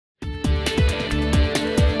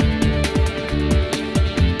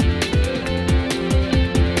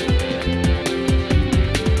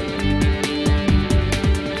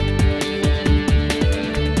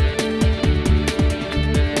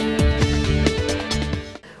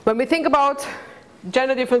When we think about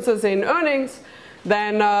gender differences in earnings,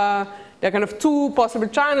 then there are kind of two possible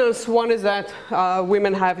channels. One is that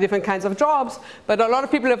women have different kinds of jobs, but a lot of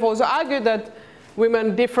people have also argued that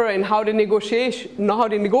women differ in how they negotiate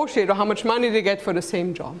or how much money they get for the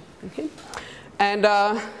same job. Okay? And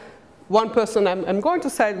one person I'm going to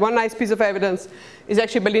cite, one nice piece of evidence, is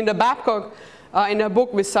actually Belinda Babcock. In her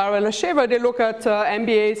book with Sarah Lasheva, they look at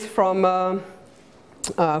MBAs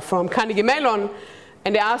from Carnegie Mellon,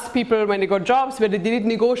 and they asked people when they got jobs whether they did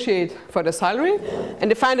negotiate for the salary, and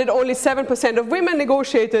they find that only 7% of women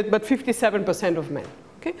negotiated, but 57% of men.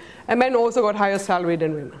 Okay? And men also got higher salary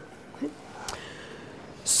than women. Okay?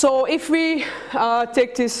 So if we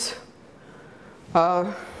take this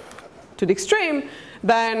to the extreme,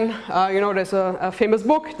 then there's a famous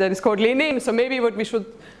book that is called Lean In. So maybe what we should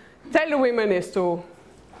tell the women is to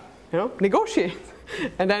negotiate,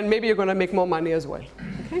 and then maybe you're going to make more money as well.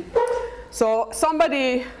 Okay? So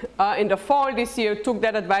somebody in the fall this year took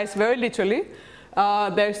that advice very literally.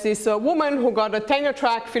 There's this woman who got a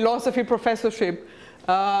tenure-track philosophy professorship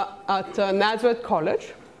at Nazareth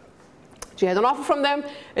College. She had an offer from them,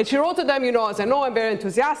 and she wrote to them, as I know, I'm very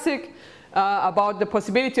enthusiastic about the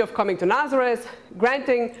possibility of coming to Nazareth.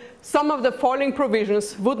 Granting some of the following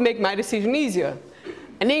provisions would make my decision easier.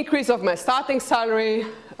 An increase of my starting salary,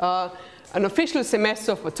 an official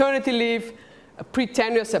semester of paternity leave, a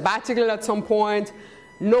pre-tenure sabbatical at some point,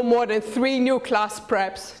 no more than 3 new class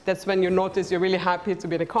preps. That's when you notice you're really happy to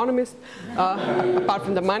be an economist, apart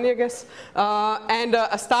from the money, I guess. And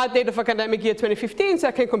a start date of academic year 2015, so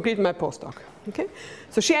I can complete my postdoc. Okay?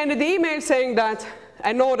 So she ended the email saying that,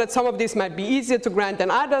 I know that some of these might be easier to grant than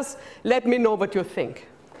others. Let me know what you think.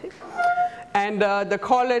 Okay? And the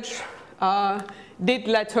college did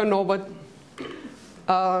let her know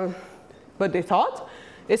what they thought.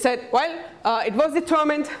 They said, well, it was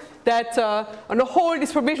determined that on the whole,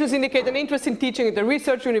 these provisions indicate an interest in teaching at a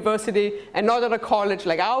research university and not at a college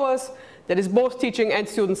like ours that is both teaching and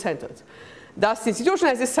student-centered. Thus, the institution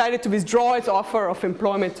has decided to withdraw its offer of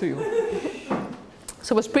employment to you.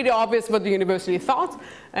 So it was pretty obvious what the university thought,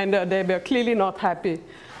 and they were clearly not happy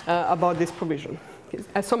about this provision.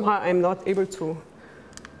 Somehow I'm not able to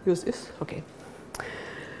use this. Okay.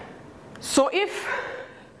 So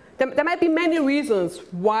there might be many reasons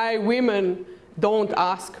why women don't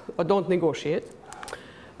ask or don't negotiate.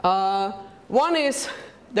 One is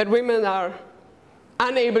that women are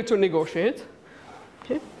unable to negotiate.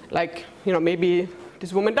 Okay? Like, maybe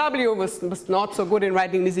this woman W was not so good in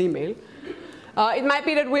writing this email. It might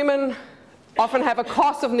be that women often have a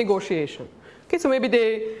cost of negotiation. Okay, so maybe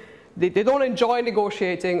they don't enjoy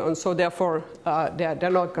negotiating, and so therefore they're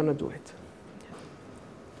not going to do it.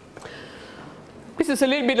 This is a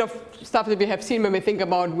little bit of stuff that we have seen when we think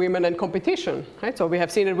about women and competition. Right? So we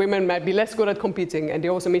have seen that women might be less good at competing, and they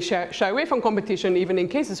also may shy away from competition even in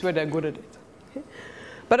cases where they're good at it. Okay?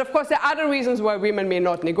 But of course, there are other reasons why women may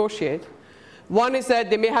not negotiate. One is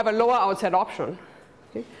that they may have a lower outside option.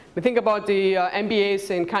 Okay? We think about the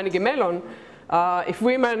MBAs in Carnegie Mellon. If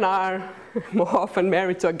women are more often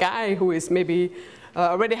married to a guy who is maybe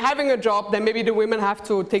already having a job, then maybe the women have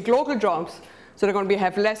to take local jobs, so they're going to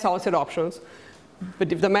have less outside options.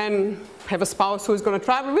 But if the men have a spouse who is going to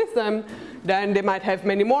travel with them, then they might have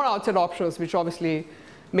many more outside options, which obviously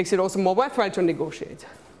makes it also more worthwhile to negotiate.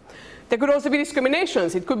 There could also be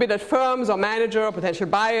discriminations. It could be that firms or managers or potential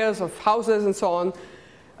buyers of houses and so on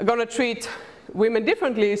are going to treat women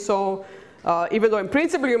differently. So even though in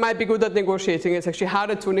principle you might be good at negotiating, it's actually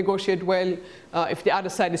harder to negotiate well if the other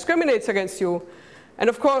side discriminates against you.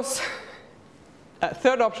 And of course, a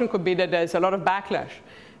third option could be that there's a lot of backlash.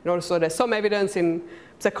 So there's some evidence in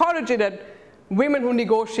psychology that women who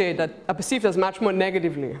negotiate are perceived as much more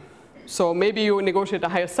negatively. So maybe you negotiate a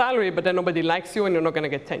higher salary, but then nobody likes you and you're not going to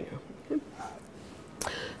get tenure. Okay?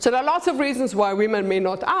 So there are lots of reasons why women may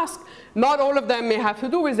not ask. Not all of them may have to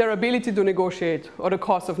do with their ability to negotiate or the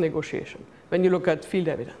cost of negotiation when you look at field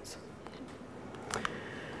evidence.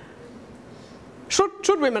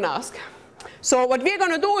 Should women ask? So what we're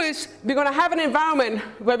going to do is we're going to have an environment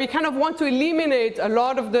where we kind of want to eliminate a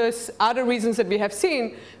lot of these other reasons that we have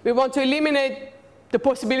seen. We want to eliminate the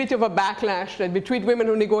possibility of a backlash, that we treat women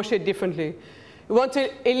who negotiate differently. We want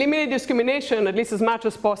to eliminate discrimination at least as much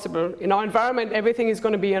as possible. In our environment, everything is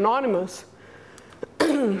going to be anonymous.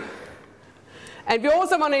 And we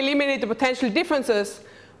also want to eliminate the potential differences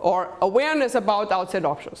or awareness about outside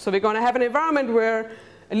options. So we're going to have an environment where,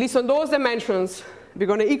 at least on those dimensions, we're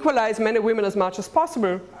going to equalize men and women as much as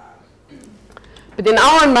possible. But in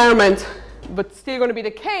our environment, what's still going to be the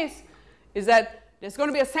case is that there's going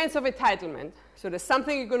to be a sense of entitlement. So there's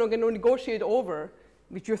something you're going to negotiate over,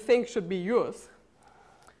 which you think should be yours.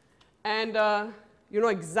 and you know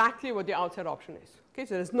exactly what the outside option is. Okay,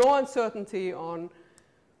 so there's no uncertainty on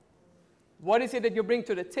what is it that you bring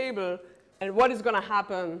to the table and what is going to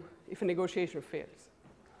happen if a negotiation fails.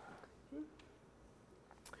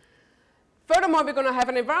 Furthermore, we're going to have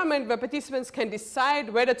an environment where participants can decide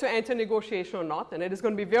whether to enter negotiation or not, and it is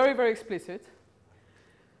going to be very, very explicit.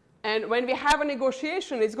 And when we have a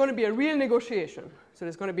negotiation, it's going to be a real negotiation. So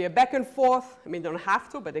there's going to be a back and forth. I mean, they don't have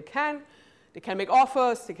to, but they can. They can make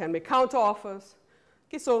offers. They can make counter offers.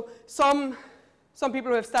 Okay, so some people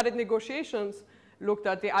who have studied negotiations looked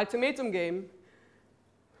at the ultimatum game.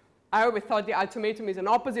 I always thought the ultimatum is an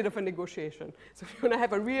opposite of a negotiation. So we're going to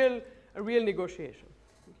have a real negotiation.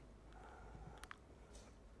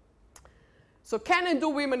 So can and do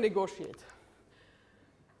women negotiate?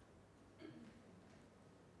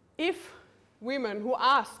 If women who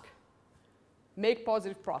ask make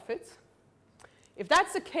positive profits, if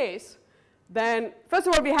that's the case, then first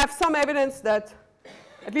of all, we have some evidence that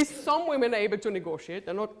at least some women are able to negotiate.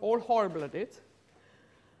 They're not all horrible at it.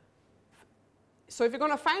 So if you're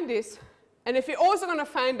going to find this, and if you're also going to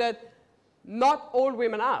find that not all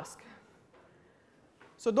women ask,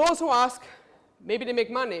 so those who ask, maybe they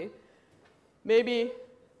make money. Maybe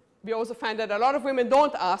we also find that a lot of women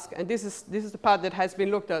don't ask, and this is the part that has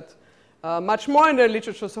been looked at much more in the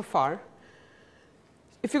literature so far.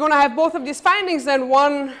 If you're going to have both of these findings, then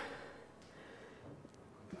one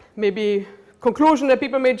maybe conclusion that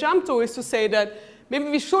people may jump to is to say that maybe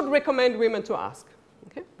we should recommend women to ask,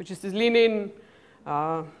 okay? Which is this lean-in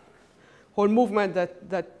whole movement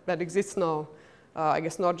that exists now, I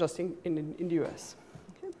guess not just in the US.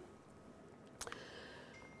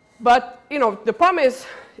 But you know, the problem is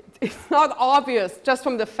it's not obvious just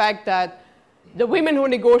from the fact that the women who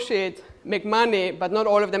negotiate make money, but not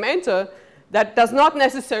all of them enter. That does not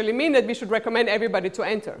necessarily mean that we should recommend everybody to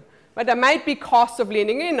enter. But there might be costs of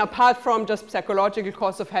leaning in, apart from just psychological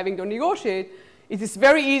costs of having to negotiate. It is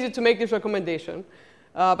very easy to make this recommendation.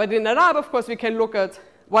 But in the lab, of course, we can look at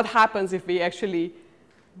what happens if we actually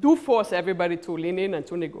do force everybody to lean in and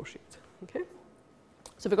to negotiate. Okay?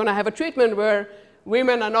 So we're going to have a treatment where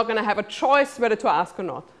women are not going to have a choice whether to ask or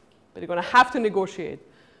not, but they're going to have to negotiate.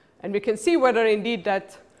 And we can see whether indeed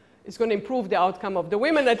that is going to improve the outcome of the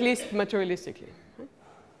women, at least materialistically.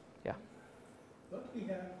 Yeah? Don't we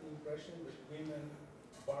have the impression that women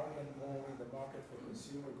bargain more in the market for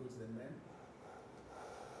consumer goods than men?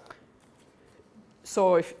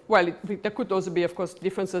 So, there could also be, of course,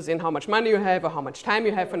 differences in how much money you have or how much time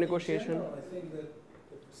you have for negotiation. In general, I think that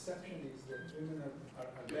the perception is that women are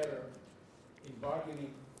better in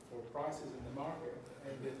bargaining for prices in the market,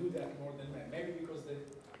 and they do that more than men. Maybe because they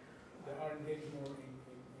are engaged more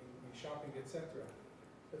in shopping, etc.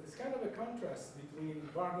 But it's kind of a contrast between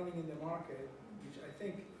bargaining in the market, which I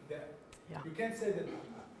think that you can't say that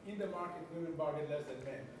in the market women bargain less than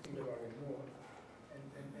men. I think they bargain more.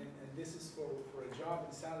 And this is for a job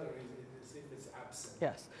and salary as if it's absent.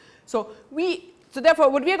 Yes. So therefore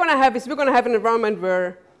what we're going to have is we're going to have an environment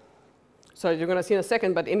where, sorry, you're going to see in a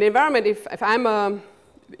second, but in the environment, if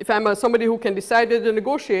I'm somebody who can decide to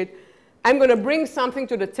negotiate, I'm going to bring something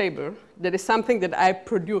to the table that is something that I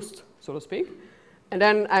produced, so to speak, and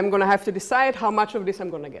then I'm going to have to decide how much of this I'm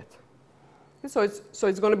going to get. So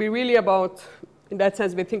it's going to be really about, in that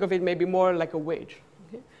sense, we think of it maybe more like a wage.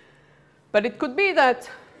 Okay? But it could be that,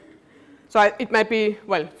 it might be,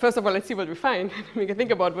 well, first of all, let's see what we find. We can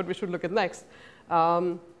think about what we should look at next.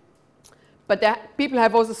 But people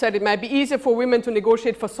have also said it might be easier for women to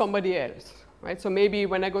negotiate for somebody else. Right? So maybe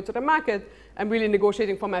when I go to the market, I'm really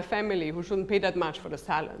negotiating for my family who shouldn't pay that much for the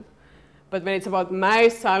salad. But when it's about my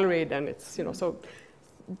salary, then it's, you know, so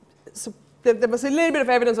there was a little bit of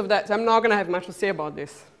evidence of that. So I'm not going to have much to say about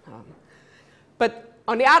this. But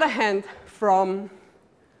on the other hand, from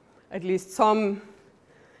at least some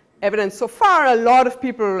evidence so far, a lot of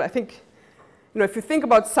people, I think, you know, if you think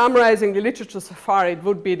about summarizing the literature so far, it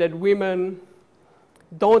would be that women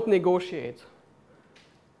don't negotiate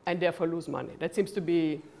and therefore lose money. That seems to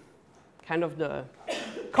be kind of the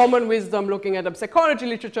common wisdom looking at the psychology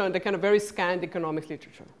literature and the kind of very scant economics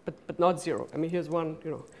literature, but not zero. I mean, here's one,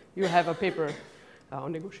 you know, you have a paper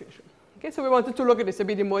on negotiation. Okay, so we wanted to look at this a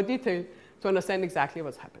bit in more detail to understand exactly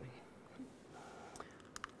what's happening.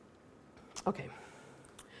 Okay.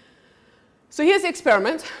 So here's the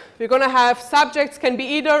experiment. We're going to have subjects can be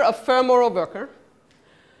either a firm or a worker.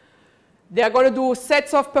 They're going to do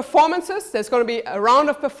sets of performances. There's going to be a round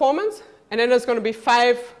of performance, and then there's going to be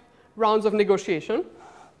 5 rounds of negotiation.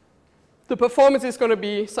 The performance is going to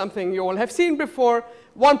be something you all have seen before.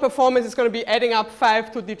 One performance is going to be adding up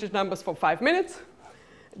 5 two-digit numbers for 5 minutes.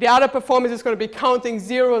 The other performance is going to be counting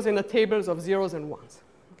zeros in the tables of zeros and ones.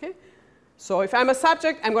 Okay? So if I'm a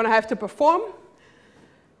subject, I'm going to have to perform.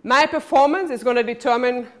 My performance is going to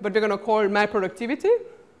determine what we're going to call my productivity.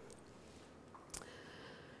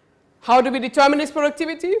 How do we determine this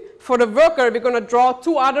productivity? For the worker, we're going to draw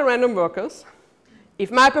two other random workers. If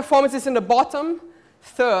my performance is in the bottom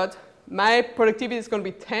third, my productivity is going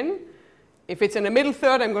to be 10. If it's in the middle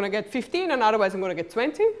third, I'm going to get 15, and otherwise I'm going to get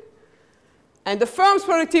 20. And the firm's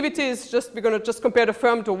productivity is just, we're going to just compare the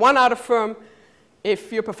firm to one other firm.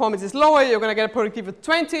 If your performance is lower, you're going to get a productivity of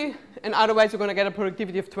 20, and otherwise you're going to get a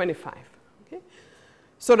productivity of 25. Okay?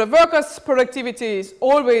 So the worker's productivity is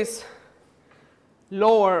always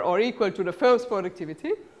lower or equal to the firm's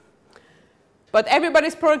productivity. But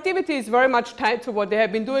everybody's productivity is very much tied to what they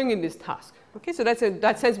have been doing in this task. Okay? So that's in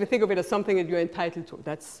that sense, we think of it as something that you're entitled to.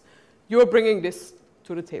 That's, you're bringing this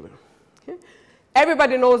to the table. Okay?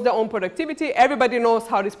 Everybody knows their own productivity. Everybody knows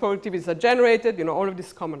how these productivities are generated. You know, all of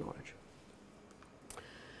this common knowledge.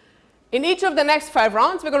 In each of the next 5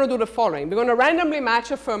 rounds, we're going to do the following. We're going to randomly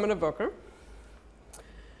match a firm and a worker.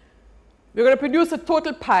 We're going to produce a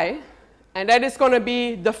total pi, and that is going to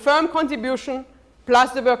be the firm contribution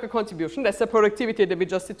plus the worker contribution. That's the productivity that we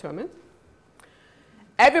just determined.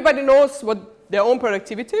 Everybody knows what their own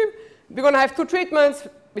productivity. We're going to have 2 treatments,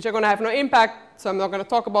 which are going to have no impact, so I'm not going to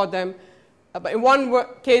talk about them. But in one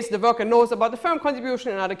case, the worker knows about the firm contribution.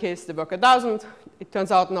 In another case, the worker doesn't. It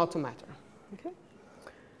turns out not to matter. Okay?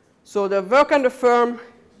 So the worker and the firm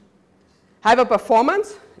have a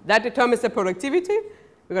performance. That determines the productivity.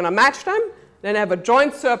 We're going to match them. Then have a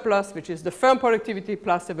joint surplus, which is the firm productivity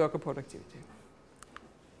plus the worker productivity.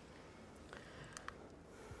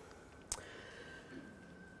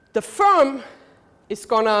 The firm is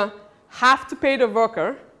going to have to pay the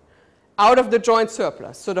worker out of the joint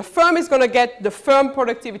surplus. So the firm is going to get the firm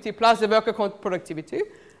productivity plus the worker productivity.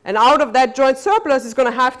 And out of that joint surplus, is going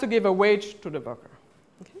to have to give a wage to the worker.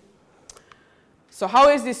 Okay? So how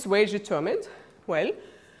is this wage determined? Well,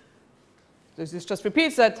 this just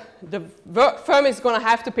repeats that the firm is going to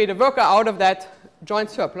have to pay the worker out of that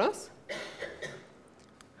joint surplus.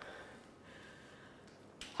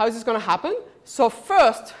 How is this going to happen? So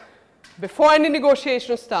first, before any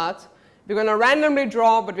negotiation starts, we're going to randomly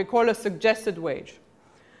draw what we call a suggested wage.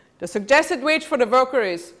 The suggested wage for the worker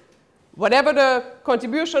is whatever the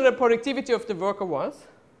contribution or the productivity of the worker was,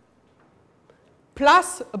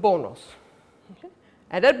 plus a bonus. Okay?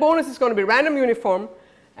 And that bonus is going to be random uniform,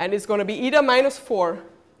 and it's going to be either -4,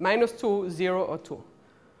 -2, 0, or 2.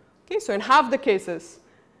 Okay? So in half the cases,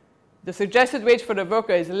 the suggested wage for the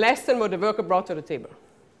worker is less than what the worker brought to the table.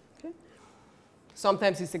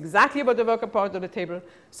 Sometimes it's exactly what the worker brought to the table.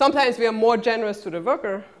 Sometimes we are more generous to the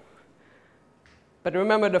worker. But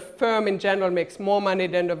remember, the firm in general makes more money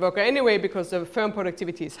than the worker anyway because the firm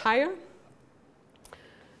productivity is higher.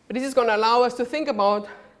 But this is going to allow us to think about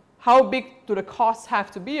how big do the costs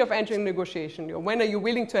have to be of entering negotiation. You know, when are you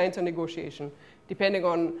willing to enter negotiation, depending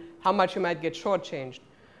on how much you might get shortchanged,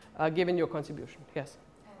 given your contribution. Yes?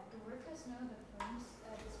 Do workers know the firm's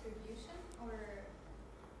distribution? Or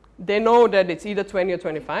they know that it's either 20 or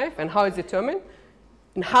 25, and how it's determined.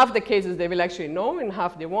 In half the cases, they will actually know. In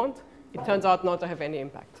half, they won't. It turns out not to have any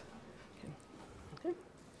impact. Okay.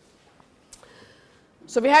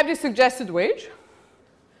 So we have this suggested wage.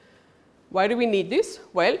 Why do we need this?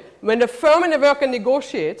 Well, when the firm and the worker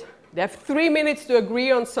negotiate, they have 3 minutes to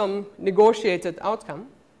agree on some negotiated outcome.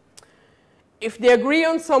 If they agree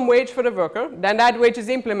on some wage for the worker, then that wage is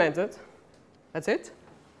implemented. That's it.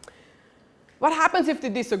 What happens if they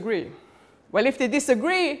disagree? Well, if they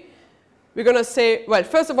disagree, we're going to say, well,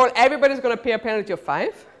 first of all, everybody's going to pay a penalty of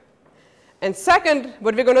 5. And second,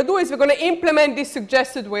 what we're going to do is we're going to implement this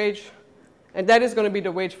suggested wage, and that is going to be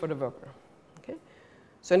the wage for the worker. Okay?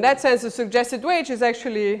 So in that sense, the suggested wage is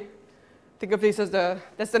actually, think of this as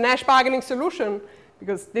that's the Nash bargaining solution,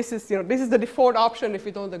 because this is the default option if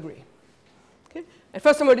we don't agree. Okay? And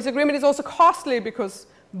first of all, this agreement is also costly because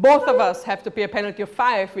both of us have to pay a penalty of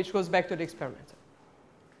 5, which goes back to the experimenter.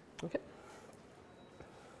 Okay?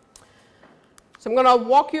 So I'm going to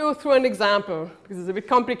walk you through an example, because it's a bit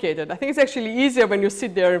complicated. I think it's actually easier when you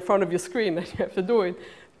sit there in front of your screen that you have to do it.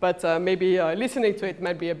 But maybe listening to it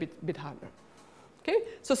might be a bit harder. Okay?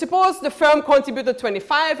 So suppose the firm contributed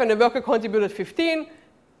 25 and the worker contributed 15.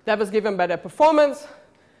 That was given by their performance.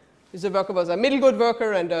 The worker was a middle good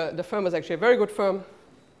worker, and the firm was actually a very good firm.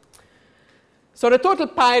 So the total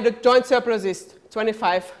pi, the joint surplus, is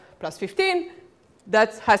 25 plus 15.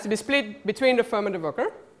 That has to be split between the firm and the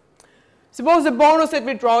worker. Suppose the bonus that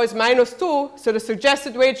we draw is -2, so the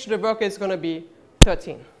suggested wage to the worker is going to be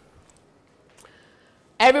 13.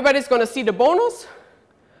 Everybody's going to see the bonus,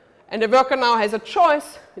 and the worker now has a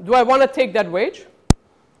choice. Do I want to take that wage,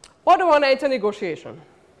 or they want to enter negotiation.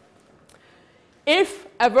 If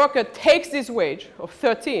a worker takes this wage of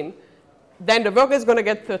 13, then the worker is going to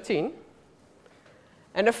get 13.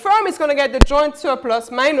 And the firm is going to get the joint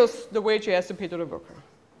surplus minus the wage he has to pay to the worker.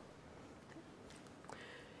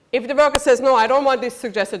 If the worker says, no, I don't want this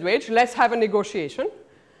suggested wage, let's have a negotiation,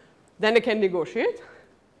 then they can negotiate.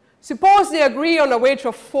 Suppose they agree on a wage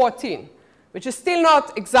of 14, which is still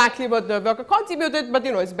not exactly what the worker contributed, but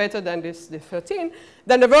it's better than this 13.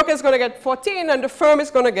 Then the worker is going to get 14, and the firm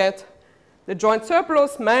is going to get the joint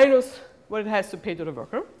surplus minus what it has to pay to the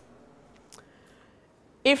worker.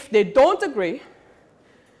 If they don't agree,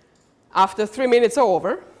 after 3 minutes are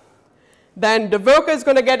over, then the worker is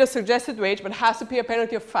going to get a suggested wage, but has to pay a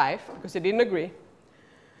penalty of 5 because they didn't agree.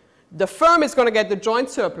 The firm is going to get the joint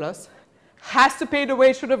surplus, has to pay the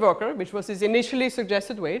wage to the worker, which was his initially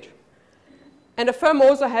suggested wage, and the firm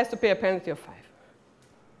also has to pay a penalty of 5.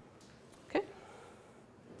 Okay?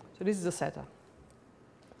 So this is the setup.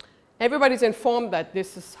 Everybody's informed that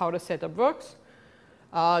this is how the setup works.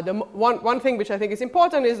 One thing which I think is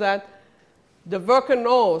important is that the worker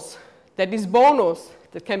knows that this bonus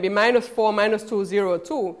that can be -4, -2, 0,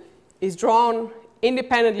 2 is drawn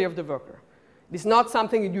independently of the worker. It's not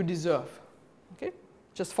something that you deserve. Okay? It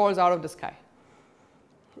just falls out of the sky.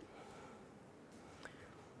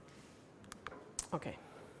 Okay.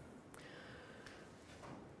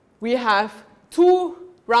 We have 2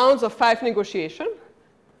 rounds of 5 negotiation.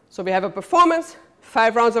 So we have a performance,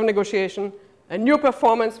 5 rounds of negotiation, a new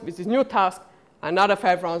performance with this new task, another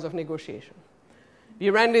 5 rounds of negotiation. We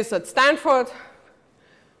ran this at Stanford,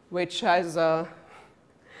 which has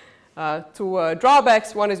 2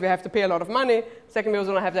 drawbacks. One is we have to pay a lot of money. Second, we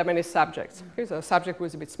also don't have that many subjects. Okay, so the subject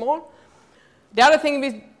was a bit small. The other thing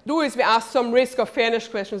we do is we ask some risk of fairness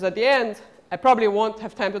questions at the end. I probably won't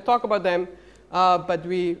have time to talk about them, but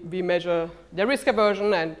we measure their risk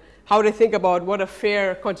aversion and how they think about what a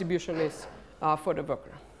fair contribution is for the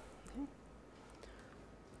worker.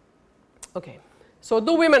 Okay, so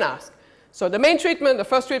do women ask? So the main treatment, the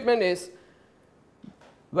first treatment is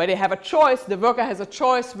where they have a choice, the worker has a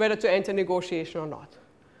choice whether to enter negotiation or not.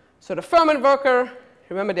 So the firm and worker,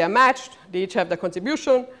 remember they are matched, they each have their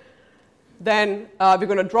contribution. Then we're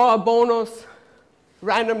going to draw a bonus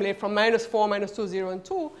randomly from -4, -2, 0, and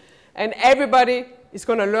 2. And everybody is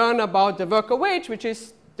going to learn about the worker wage, which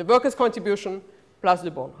is the worker's contribution plus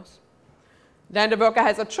the bonus. Then the worker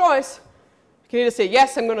has a choice. You can either say,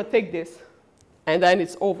 yes, I'm going to take this, and then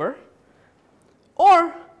it's over.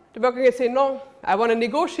 Or the worker can say, no, I want to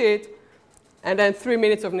negotiate, and then 3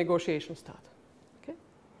 minutes of negotiation start. Okay?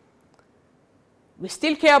 We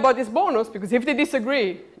still care about this bonus, because if they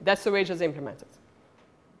disagree, that's the wage that's implemented.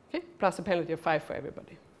 Okay? Plus a penalty of 5 for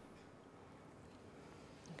everybody.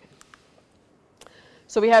 Okay.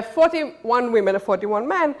 So we have 41 women and 41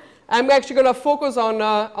 men. I'm actually going to focus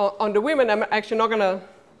on the women. I'm actually not going to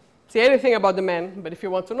say anything about the men, but if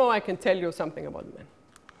you want to know, I can tell you something about the men.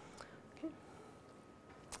 Okay.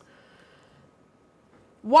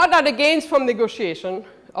 What are the gains from negotiation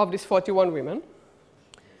of these 41 women?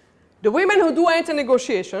 The women who do enter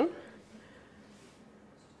negotiation,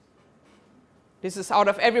 this is out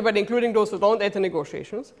of everybody, including those who don't enter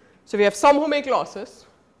negotiations. So we have some who make losses.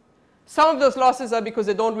 Some of those losses are because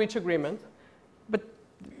they don't reach agreement. But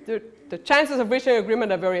the chances of reaching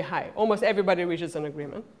agreement are very high. Almost everybody reaches an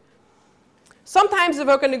agreement. Sometimes the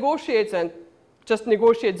worker negotiates and just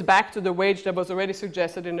negotiates back to the wage that was already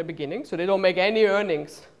suggested in the beginning. So they don't make any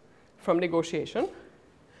earnings from negotiation.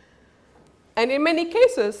 And in many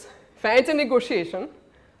cases, if I enter negotiation,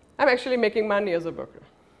 I'm actually making money as a worker.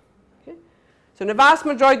 Okay? So in the vast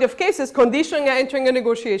majority of cases, conditioning entering a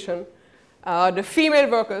negotiation, the female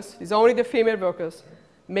workers, these are only the female workers,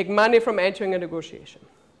 make money from entering a negotiation.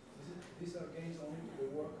 These are gains only to the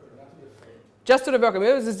worker, not to the firm. Just to the worker.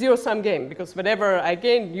 It was a zero-sum game, because whatever I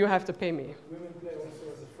gain, you have to pay me. Women play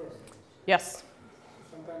also as a firm. Yes.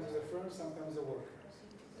 Sometimes as a firm, sometimes as a worker.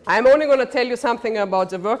 I'm only going to tell you something about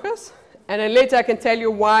the workers, and then later I can tell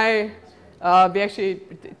you why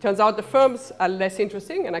it turns out the firms are less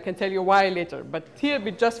interesting, and I can tell you why later. But here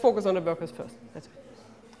we just focus on the workers first. That's it.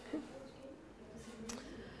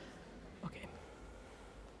 Okay.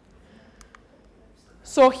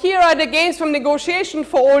 So here are the gains from negotiation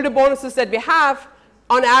for all the bonuses that we have.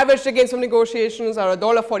 On average, the gains from negotiations are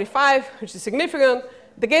 $1.45, which is significant.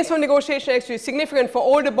 The gains from negotiation actually is significant for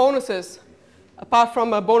all the bonuses. Apart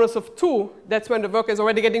from a bonus of 2, that's when the worker is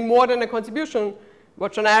already getting more than a contribution,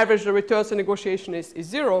 which on average the returns to negotiation is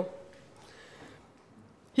 0.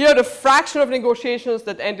 Here are the fraction of negotiations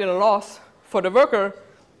that end in a loss for the worker.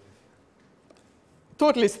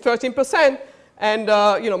 Total is 13%, and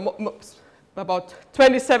about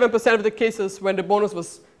 27% of the cases when the bonus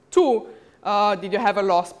was 2, did you have a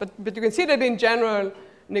loss. But you can see that in general,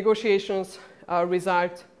 negotiations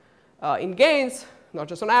result in gains, not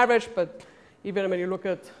just on average, but even when you look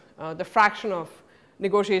at the fraction of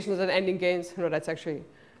negotiations that end in gains, that's actually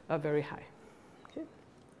very high. Okay.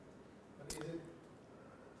 But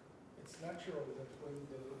it's natural that when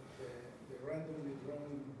the randomly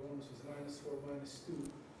drawn bonus is -4, -2,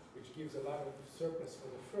 which gives a lot of surplus for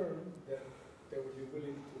the firm, that they would be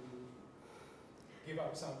willing to give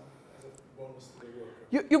up some as a bonus to the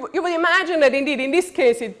worker. You would imagine that indeed, in this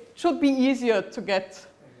case, it should be easier to get,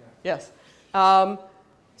 yes.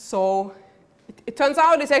 So it turns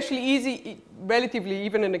out it's actually easy, relatively,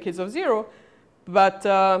 even in the case of 0. But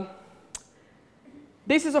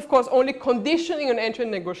this is, of course, only conditioning an entry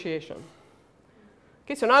in negotiation.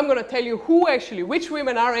 Okay, so now I'm going to tell you which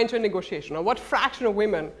women are entering negotiation, or what fraction of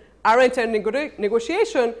women are entering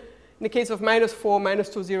negotiation in the case of -4,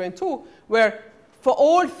 -2, 0, and 2, where for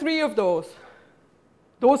all 3 of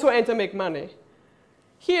those who enter make money.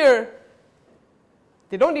 Here,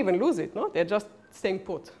 they don't even lose it, no? They're just staying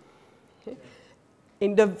put. Okay?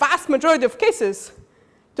 In the vast majority of cases,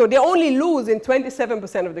 so they only lose in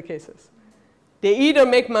 27% of the cases. They either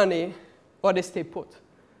make money or they stay put.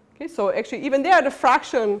 Okay? So actually, even there, the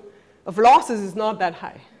fraction of losses is not that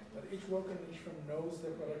high. But each worker in each firm knows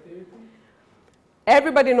their productivity?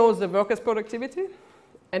 Everybody knows the worker's productivity,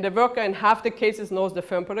 and the worker in half the cases knows the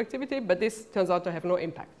firm productivity, but this turns out to have no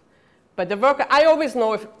impact. But the worker, I always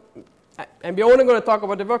know if, and we're only going to talk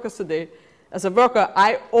about the workers today, as a worker,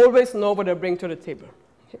 I always know what I bring to the table.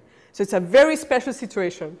 Okay? So it's a very special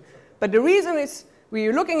situation. But the reason is,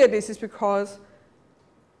 we're looking at this is because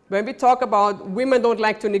when we talk about women don't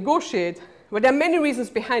like to negotiate, well, there are many reasons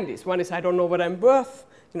behind this. One is I don't know what I'm worth.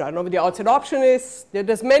 I don't know what the outside option is.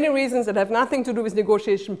 There's many reasons that have nothing to do with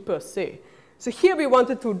negotiation per se. So here we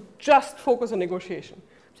wanted to just focus on negotiation.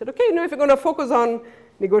 We said, okay, if you're going to focus on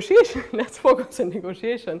negotiation, let's focus on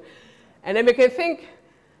negotiation. And then we can think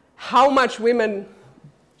how much women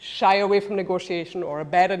shy away from negotiation or are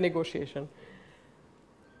bad at negotiation.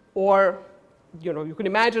 Or, you can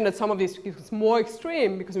imagine that some of this is more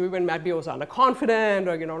extreme because women might be also underconfident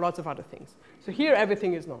or, lots of other things. So here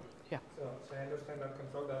everything is known. Yeah. So I understand that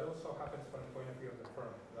control, that also happens from the point of view of the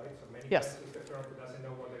firm, right? So many yes. times it's the firm who doesn't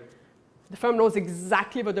know what the firm knows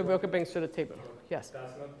exactly what the worker brings to the table. Yes.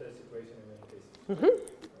 That's not the situation in many cases. Mm-hmm.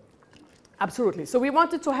 Absolutely. So we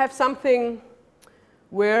wanted to have something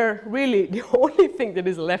where really the only thing that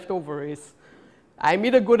is left over is I'm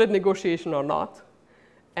either good at negotiation or not.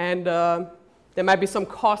 And there might be some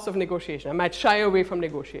cost of negotiation. I might shy away from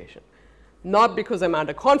negotiation. Not because I'm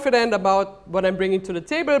underconfident about what I'm bringing to the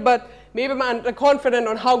table, but maybe I'm underconfident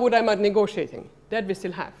on how good I'm at negotiating. That we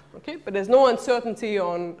still have. Okay? But there's no uncertainty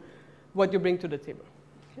on what you bring to the table.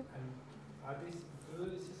 Okay? And are these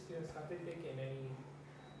students, have they taken any,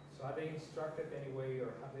 so are they instructed anyway,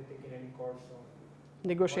 or have they taken any course on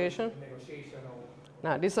negotiation? Negotiation or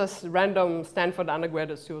No, these are random Stanford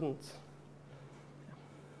undergraduate students.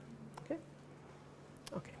 Okay?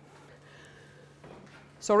 Okay.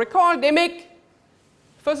 So recall, they make,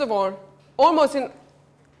 first of all, almost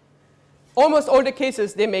all the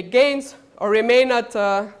cases, they make gains or remain at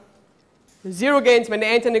 0 gains when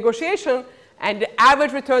they enter negotiation, and the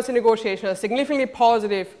average returns in negotiation are significantly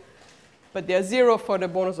positive, but they are 0 for the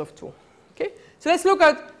bonus of 2. Okay? So let's look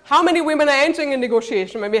at how many women are entering a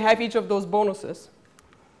negotiation when we have each of those bonuses.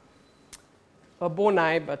 Or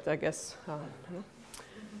boni, but I guess.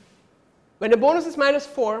 When the bonus is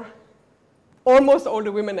 -4, almost all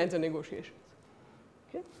the women enter negotiations.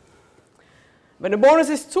 Okay? When the bonus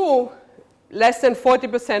is 2, less than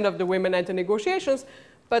 40% of the women enter negotiations,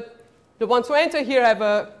 but the ones who enter here have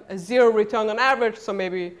a 0 return on average, so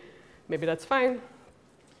maybe that's fine.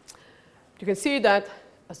 You can see that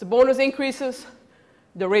as the bonus increases,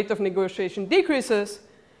 the rate of negotiation decreases,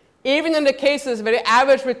 even in the cases where the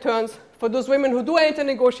average returns for those women who do enter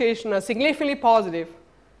negotiation are significantly positive,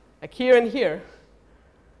 like here and here.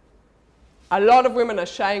 A lot of women are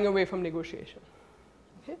shying away from negotiation.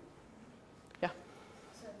 Okay? Yeah?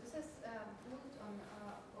 So this is moved on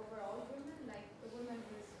overall women, like the women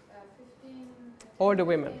with 15? All the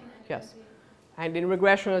women, yes. And in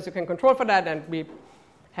regression, as you can control for that, and we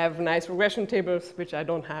have nice regression tables, which I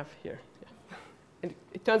don't have here. Yeah. And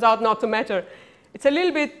it turns out not to matter. It's a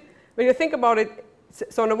little bit, when you think about it,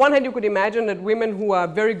 so on the one hand, you could imagine that women who are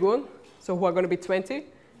very good, so who are going to be 20,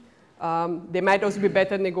 they might also be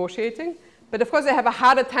better at negotiating. But of course, they have a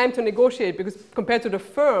harder time to negotiate because compared to the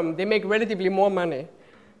firm, they make relatively more money.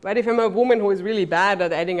 Right? If I'm a woman who is really bad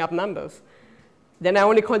at adding up numbers, then I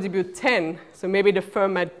only contribute 10, so maybe the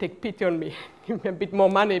firm might take pity on me, give me a bit more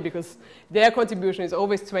money because their contribution is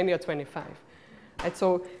always 20 or 25. Right?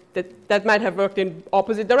 So that might have worked in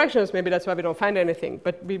opposite directions. Maybe that's why we don't find anything,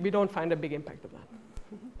 but we don't find a big impact of that.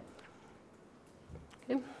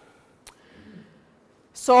 Okay.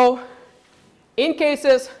 So in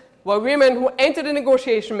cases where women who enter the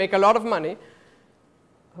negotiation make a lot of money,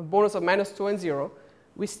 a bonus of -2 and 0,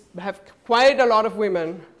 we have quite a lot of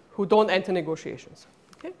women who don't enter negotiations.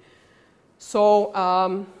 Okay? So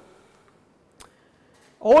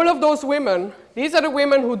all of those women, these are the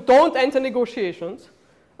women who don't enter negotiations.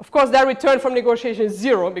 Of course, their return from negotiation is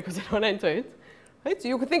 0 because they don't enter it. Right? So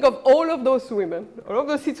you could think of all of those women, all of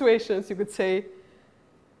those situations, you could say,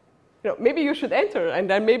 maybe you should enter, and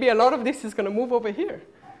then maybe a lot of this is going to move over here,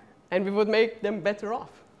 and we would make them better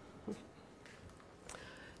off.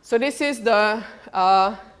 So this is the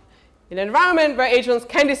in an environment where agents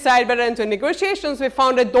can decide whether to enter negotiations, we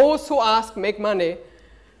found that those who ask make money.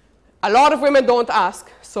 A lot of women don't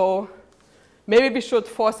ask, so maybe we should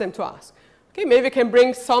force them to ask. Okay, maybe we can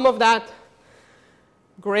bring some of that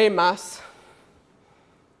gray mass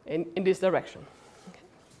in this direction. Okay.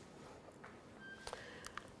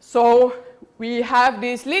 So we have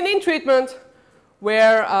this lean-in treatment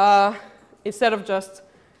where instead of just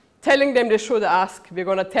telling them they should ask, we're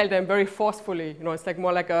going to tell them very forcefully. It's like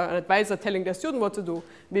more like an advisor telling their student what to do.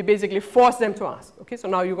 We basically force them to ask. Okay, so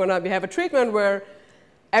now we have a treatment where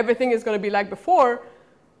everything is going to be like before,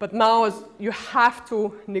 but now you have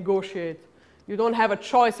to negotiate. You don't have a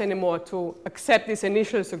choice anymore to accept this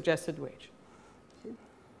initial suggested wage. Okay.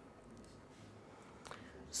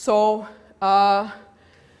 So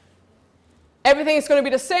everything is going to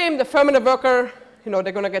be the same. The firm and the worker,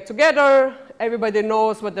 they're going to get together. Everybody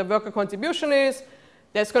knows what the worker contribution is.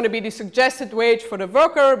 There's going to be the suggested wage for the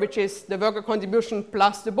worker, which is the worker contribution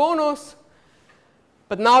plus the bonus.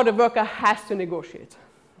 But now the worker has to negotiate.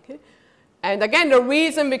 Okay? And again, the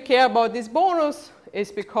reason we care about this bonus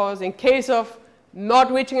is because in case of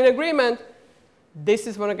not reaching an agreement, this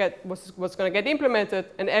is what's going to get implemented,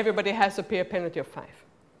 and everybody has to pay a penalty of 5.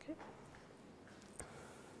 Okay?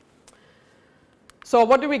 So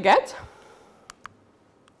what do we get?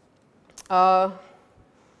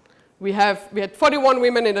 We had 41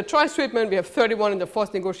 women in the choice treatment. We have 31 in the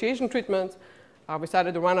forced negotiation treatment. We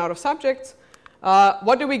started to run out of subjects.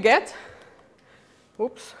 What do we get?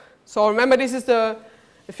 Oops. So remember, this is the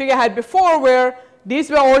figure I had before where these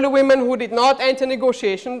were all the women who did not enter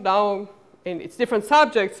negotiation. Now, it's different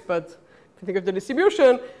subjects, but if you think of the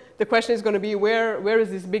distribution, the question is going to be where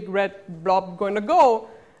is this big red blob going to go?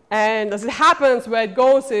 And as it happens, where it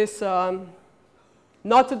goes is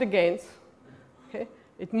not to the gains. Okay?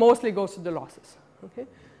 It mostly goes to the losses. Okay?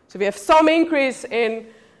 So we have some increase in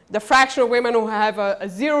the fraction of women who have a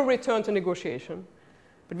 0 return to negotiation.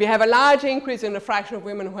 But we have a large increase in the fraction of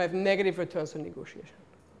women who have negative returns to negotiation.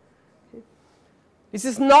 Okay? This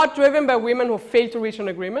is not driven by women who fail to reach an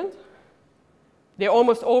agreement. They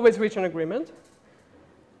almost always reach an agreement.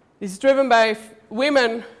 This is driven by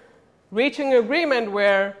women reaching an agreement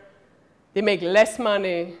where they make less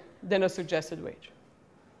money than a suggested wage.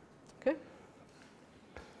 Okay?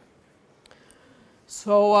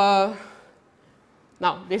 So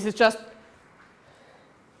now, this is just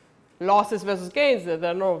losses versus gains. There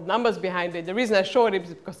are no numbers behind it. The reason I showed it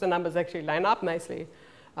is because the numbers actually line up nicely.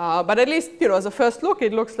 But at least, as a first look,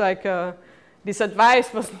 it looks like this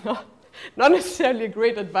advice was not necessarily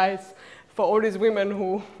great advice for all these women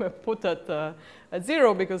who were put at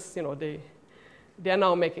 0 because, they are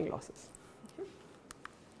now making losses.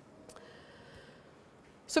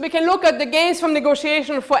 So we can look at the gains from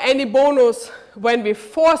negotiation for any bonus when we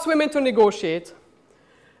force women to negotiate.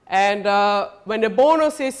 And when the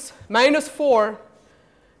bonus is -4,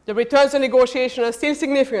 the returns on negotiation are still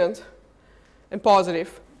significant and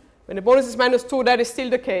positive. When the bonus is -2, that is still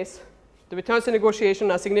the case. The returns on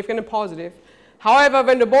negotiation are significant and positive. However,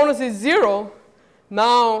 when the bonus is 0,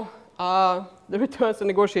 now the returns on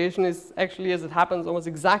negotiation is actually, as it happens, almost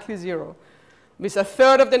exactly 0. With a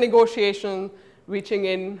third of the negotiation reaching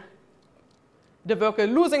in the worker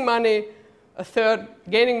losing money, a third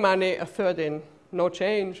gaining money, a third in no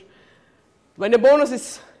change. When the bonus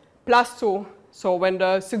is +2, so when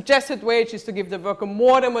the suggested wage is to give the worker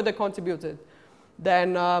more than what they contributed,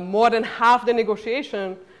 then more than half the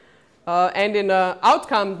negotiation, and in the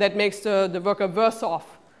outcome that makes the worker worse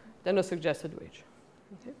off than the suggested wage.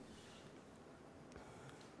 Okay.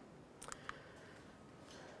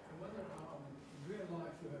 I wonder how in real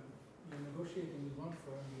life you're negotiating with one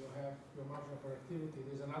firm, you have your marginal productivity,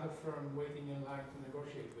 there's another firm waiting in line to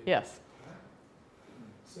negotiate with. Yes.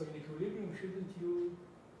 So in equilibrium, shouldn't you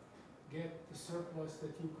get the surplus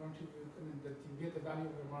that you contribute, I mean, that you get the value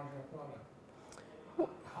of your marginal product?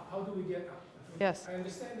 How do we get? Yes. I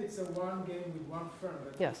understand it's a one game with one firm,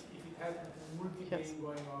 but Yes. if it had a multi-game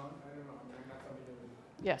going on, I don't know, I'm not familiar with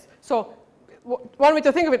it. Yes. So one way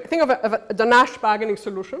to think of it, think of the Nash bargaining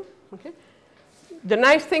solution. Okay. The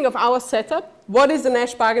nice thing of our setup, what is the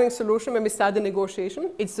Nash bargaining solution when we start the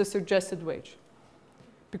negotiation? It's the suggested wage.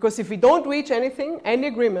 Because if we don't reach anything, any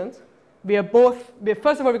agreement,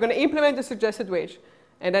 first of all, we're going to implement the suggested wage.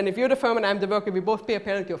 And then if you're the firm and I'm the worker, we both pay a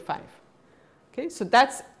penalty of 5. Okay,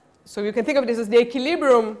 so you can think of this as the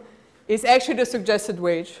equilibrium is actually the suggested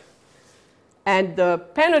wage. And the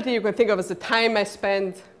penalty you can think of as the time I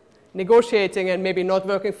spend negotiating and maybe not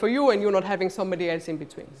working for you and you not having somebody else in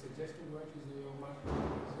between. The suggested wage is your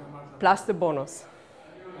marginal Plus the bonus.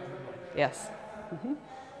 Yes. Mm-hmm.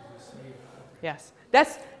 Yes.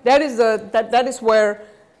 That is where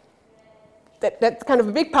that kind of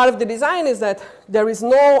a big part of the design is that there is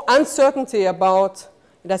no uncertainty about,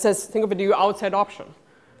 that says, think of it, your outside option,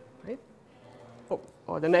 right?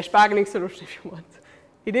 Or the Nash bargaining solution if you want.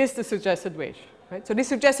 It is the suggested wage, right? So this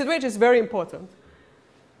suggested wage is very important.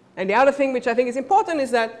 And the other thing which I think is important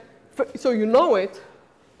is that, so you know it,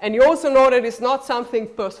 and you also know that it's not something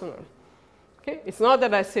personal. Okay? It's not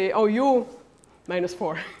that I say, oh, you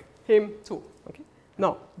 -4, him 2. Okay?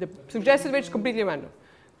 No, the suggested wage is completely random.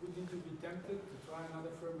 Wouldn't you be tempted to try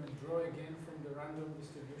another firm and draw again from the random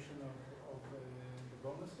distribution of the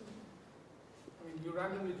bonuses? I mean, you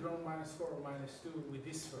randomly draw -4 or -2 with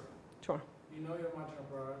this firm. Sure. You know your marginal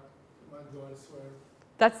product, you might go elsewhere.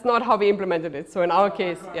 That's not how we implemented it. So in our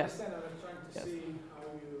case, I yes. understand. I was trying to see how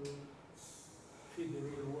you fit the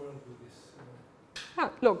real world with this.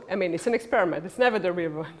 Look, I mean, it's an experiment. It's never the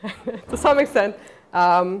real one, to some extent.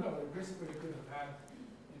 No, in principle, you could have had,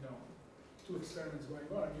 2 experiments going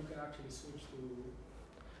on. You can actually switch to.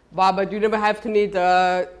 But you never have to need,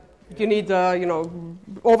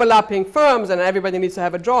 overlapping firms, and everybody needs to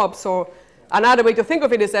have a job. So another way to think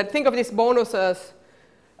of it is that think of this bonus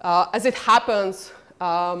as it happens.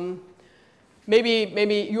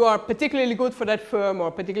 Maybe you are particularly good for that firm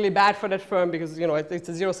or particularly bad for that firm because it's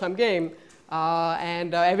a zero-sum game,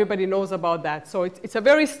 and everybody knows about that. So it's a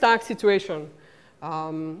very stark situation.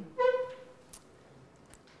 So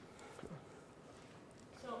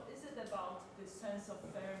is it about the sense of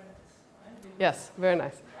fairness? Right? Yes, very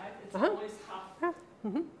nice. Right? It's always half. Yeah.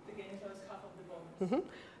 Mm-hmm. The game is always half of the bonus. Mm-hmm.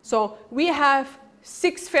 So we have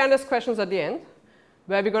 6 fairness questions at the end,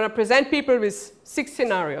 where we're going to present people with 6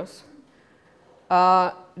 scenarios.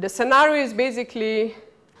 The scenario is basically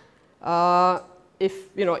if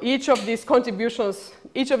each of these contributions,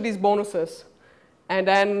 each of these bonuses, and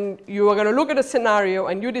then you are going to look at a scenario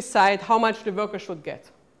and you decide how much the worker should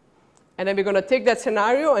get. And then we're going to take that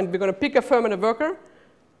scenario and we're going to pick a firm and a worker.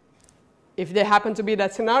 If they happen to be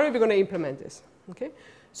that scenario, we're going to implement this. Okay?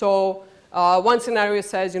 So one scenario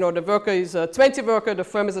says, the worker is a 20 worker, the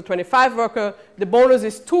firm is a 25 worker, the bonus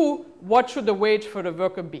is 2, what should the wage for the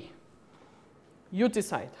worker be? You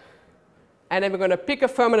decide. And then we're going to pick a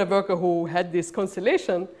firm and a worker who had this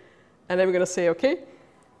constellation, and then we're going to say, okay,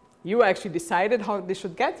 you actually decided how they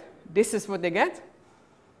should get, this is what they get,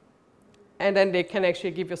 and then they can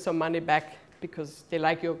actually give you some money back because they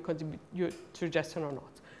like your suggestion or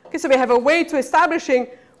not. Okay, so we have a way to establishing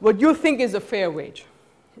what you think is a fair wage.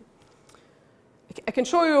 I can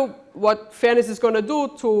show you what fairness is going to do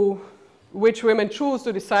to which women choose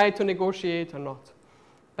to decide to negotiate or not.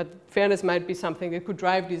 But fairness might be something that could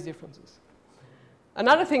drive these differences.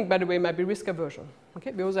 Another thing, by the way, might be risk aversion.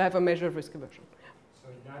 Okay, we also have a measure of risk aversion. So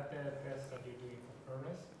in that test that you're doing for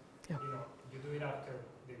fairness, Yeah. You do it after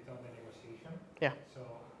they've done the negotiation. Yeah. So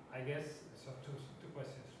I guess, two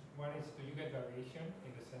questions. One is, do you get variation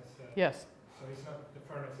in the sense that? Yes. So it's not, the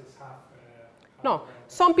fairness is half. No,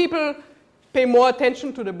 some people pay more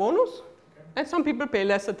attention to the bonus, Okay. and some people pay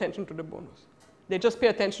less attention to the bonus. They just pay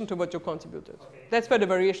attention to what you contributed. Okay. That's where the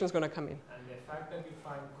variation is going to come in. And the fact that you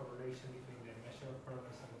find correlation between the measure of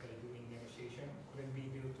fairness and what they do in negotiation couldn't be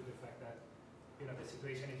due to the fact that the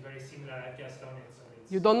situation is very similar. I've just done it, so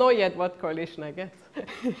it's. You don't know yet what correlation I get.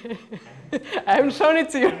 I haven't shown it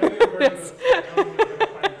to you. I know you're very Yes. good. I know you're going to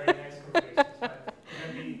find very nice correlations, but it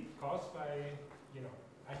can be caused by,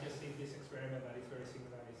 I just did this experiment that is very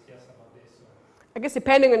similar. It's just about this. So. I guess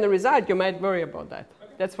depending on the result, you might worry about that.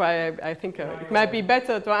 Okay. That's why I think it might be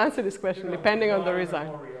better to answer this question depending on the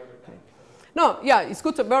result. No, yeah, it's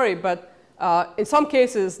good to worry, but in some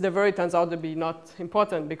cases, the worry turns out to be not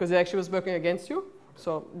important because it actually was working against you,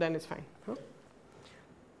 so then it's fine. Huh?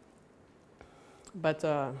 But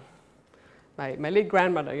my late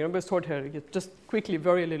grandmother, was taught her, you just quickly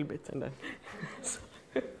worry a little bit and then.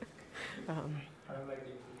 I don't like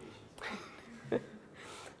the implications.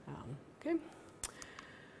 Okay.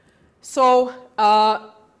 So,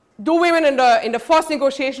 do women in the first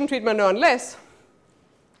negotiation treatment earn less?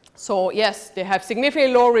 So yes, they have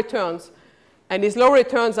significantly lower returns, and these low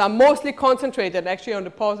returns are mostly concentrated actually on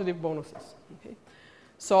the positive bonuses. Okay.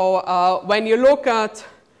 So when you look at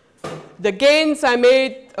the gains I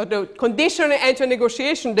made, or the conditional enter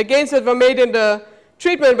negotiation, the gains that were made in the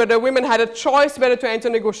treatment where the women had a choice whether to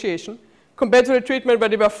enter negotiation, compared to the treatment where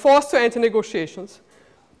they were forced to enter negotiations.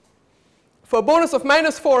 For a bonus of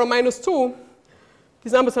 -4 or -2,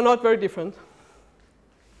 these numbers are not very different.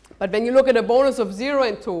 But when you look at a bonus of 0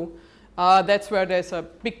 and 2, that's where there's a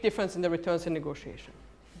big difference in the returns in negotiation.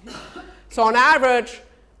 So on average,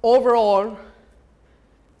 overall,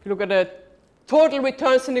 if you look at the total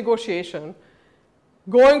returns in negotiation,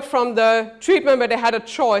 going from the treatment where they had a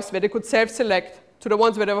choice, where they could self-select, to the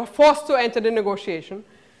ones where they were forced to enter the negotiation,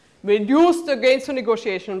 reduced the gains to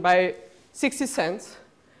negotiation by 60 cents.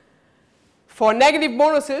 For negative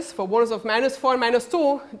bonuses, for bonus of -4 and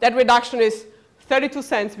 -2, that reduction is 32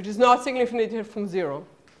 cents, which is not significantly different from 0.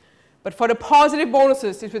 But for the positive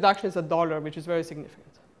bonuses, this reduction is $1, which is very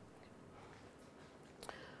significant.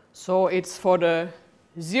 So it's for the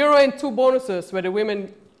 0 and 2 bonuses where the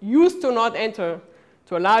women used to not enter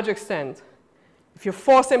to a large extent. If you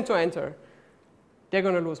force them to enter, they're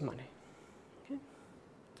going to lose money. Okay.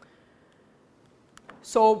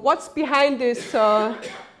 So what's behind this? Want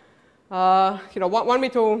me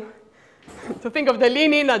to think of the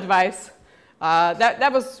lean-in advice.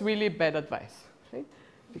 That was really bad advice. Okay?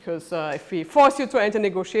 Because if we force you to enter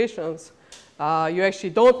negotiations, you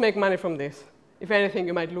actually don't make money from this. If anything,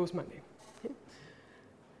 you might lose money. Okay?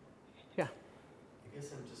 Yeah? I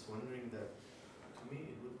guess I'm just wondering that, to me,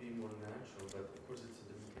 it would be more natural, but of course it's a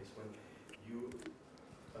different case, when you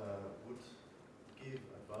would give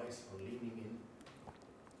advice on leaning in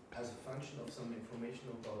as a function of some information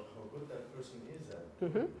about how good that person is at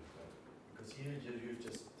doing it, right? Because here you're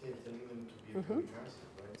just telling them to be very passive,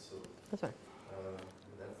 right? So that's right.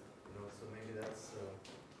 So maybe that's.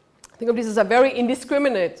 Think of this as a very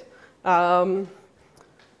indiscriminate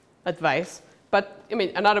advice. But I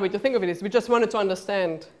mean, another way to think of it is we just wanted to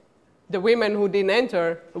understand the women who didn't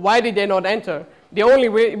enter. Why did they not enter? The only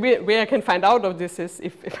way I can find out of this is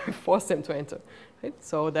if I force them to enter. Right?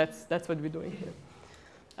 So that's what we're doing here.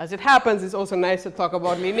 As it happens, it's also nice to talk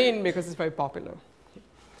about lean-in because it's very popular.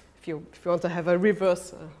 If you want to have a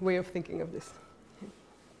reverse way of thinking of this.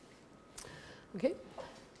 Okay.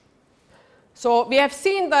 So we have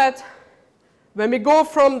seen that when we go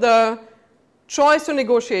from the choice to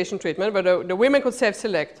negotiation treatment, where the women could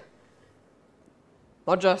self-select,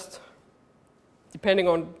 not just depending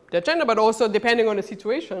on their gender, but also depending on the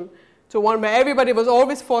situation, to one where everybody was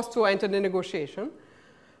always forced to enter the negotiation,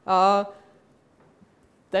 then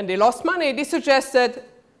they lost money. This suggests that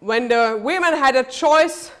when the women had a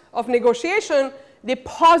choice of negotiation, they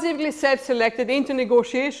positively self-selected into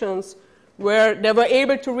negotiations where they were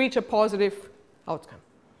able to reach a positive outcome.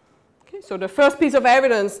 Okay, so the first piece of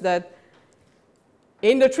evidence that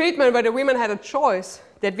in the treatment where the women had a choice,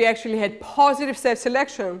 that we actually had positive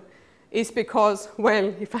self-selection is because,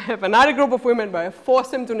 well, if I have another group of women where I force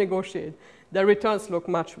them to negotiate, the returns look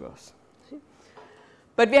much worse. Okay?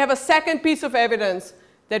 But we have a second piece of evidence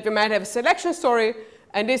that we might have a selection story,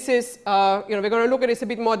 and this is, we're going to look at this a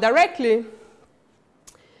bit more directly.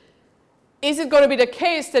 Is it going to be the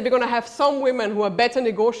case that we're going to have some women who are better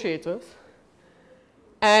negotiators?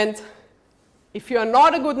 And if you are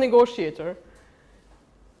not a good negotiator,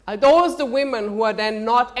 are those the women who are then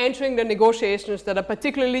not entering the negotiations that are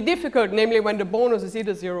particularly difficult, namely when the bonus is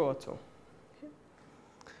either 0 or 2? Okay.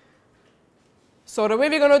 So the way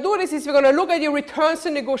we're going to do this is we're going to look at your returns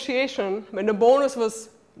in negotiation when the bonus was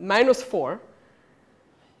 -4.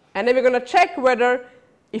 And then we're going to check whether,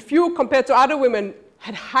 if you, compared to other women,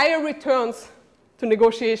 had higher returns to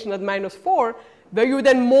negotiation at -4, were you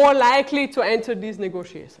then more likely to enter these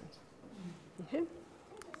negotiations? Okay?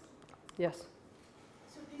 Yes?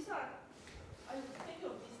 So these are, I would think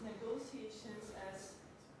of these negotiations as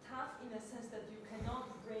tough in a sense that you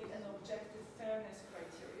cannot break an objective fairness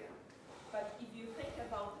criteria. But if you think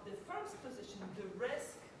about the firm's position, the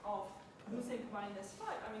risk of losing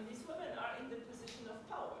 -5, I mean, these women are in the position of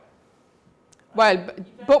power. Well,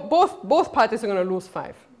 both parties are going to lose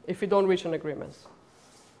 5 if you don't reach an agreement.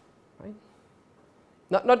 Right?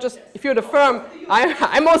 Not just, if you're the firm,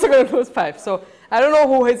 I'm also going to lose 5. So I don't know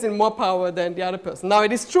who is in more power than the other person. Now,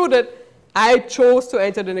 it is true that I chose to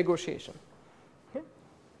enter the negotiation. Okay?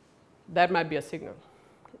 That might be a signal.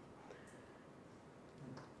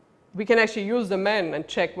 We can actually use the men and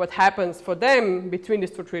check what happens for them between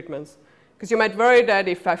these two treatments. Because you might worry that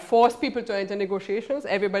if I force people to enter negotiations,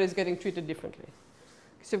 everybody's getting treated differently.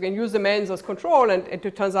 So you can use the men as control, and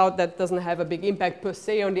it turns out that doesn't have a big impact per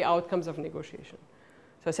se on the outcomes of negotiation.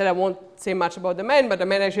 So I said I won't say much about the men, but the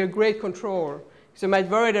men actually have great control. So you might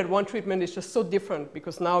worry that one treatment is just so different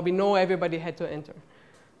because now we know everybody had to enter.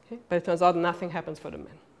 Okay? But it turns out nothing happens for the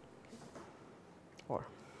men. Or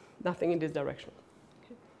nothing in this direction.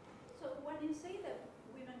 Okay? So when you say that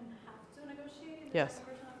women have to negotiate in the Yes. second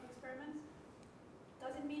version of experiments,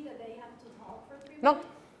 does it mean that they have to talk for 3 No. minutes?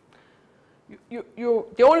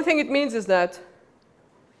 The only thing it means is that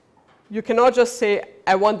you cannot just say,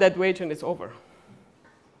 I want that wage and it's over.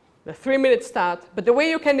 The 3-minute start. But the way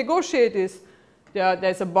you can negotiate is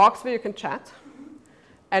there's a box where you can chat.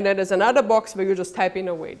 And then there's another box where you just type in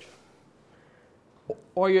a wage.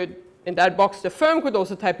 Or in that box, the firm could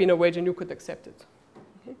also type in a wage and you could accept it.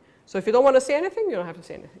 Okay? So if you don't want to say anything, you don't have to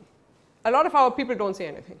say anything. A lot of our people don't say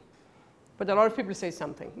anything. But a lot of people say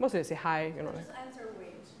something. Mostly they say hi. You know. Just answer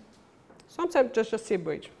wage. Sometimes just say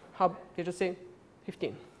wage. How they just say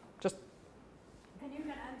 15. Just And you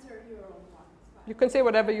can answer your own ones. you can say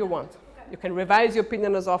whatever you want. Okay. You can revise your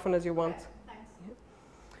opinion as often as you want. Okay, thanks.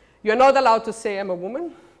 You're not allowed to say I'm a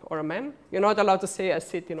woman or a man. You're not allowed to say I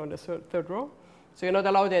sit in on the third row. So you're not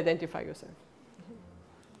allowed to identify yourself.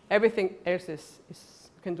 Everything else is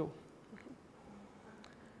you can do.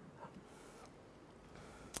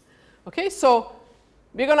 Okay, so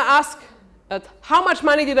we're going to ask how much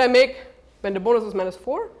money did I make when the bonus was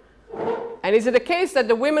 -4? And is it the case that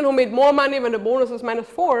the women who made more money when the bonus was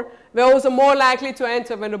 -4 were also more likely to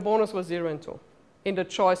enter when the bonus was 0 and 2 in the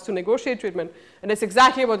choice to negotiate treatment? And that's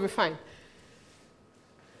exactly what we find.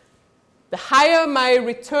 The higher my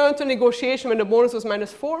return to negotiation when the bonus was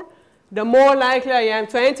 -4, the more likely I am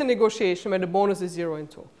to enter negotiation when the bonus is 0 and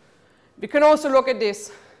 2. We can also look at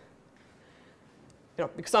this.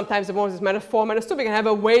 Because sometimes the bonus is -4, -2. We can have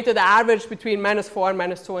a weighted average between -4 and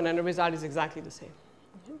 -2, and then the result is exactly the same.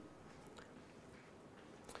 Okay.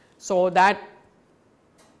 So that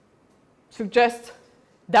suggests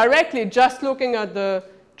directly, just looking at the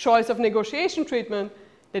choice of negotiation treatment,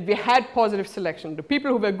 that we had positive selection. The people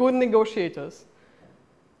who were good negotiators,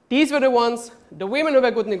 these were the ones, the women who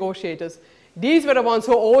were good negotiators, these were the ones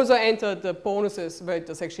who also entered the bonuses where it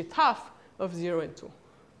was actually tough of 0 and 2.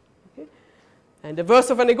 Okay? And the worse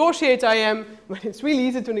of a negotiator I am, when it's really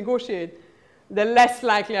easy to negotiate, the less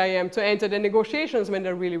likely I am to enter the negotiations when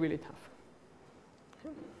they're really, really tough.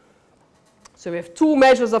 Okay? So we have two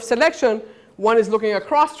measures of selection. One is looking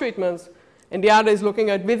across treatments, and the other is looking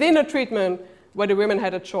at within a treatment where the women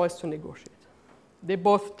had a choice to negotiate. They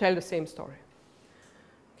both tell the same story.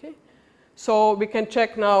 Okay? So we can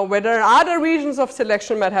check now whether other regions of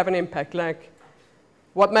selection might have an impact, like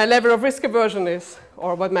what my level of risk aversion is,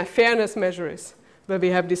 or what my fairness measure is, where we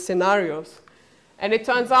have these scenarios. And it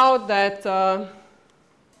turns out that, so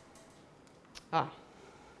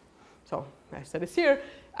I said this here.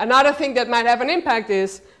 Another thing that might have an impact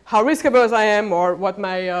is how risk averse I am, or what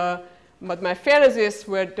my fairness is,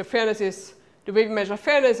 where the fairness is. The way we measure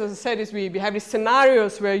fairness, as I said, is we have these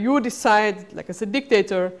scenarios where you decide, like as a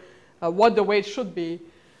dictator, what the wage should be.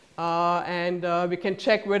 And we can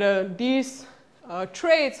check whether these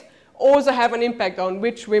traits also have an impact on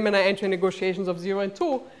which women are entering negotiations of 0 and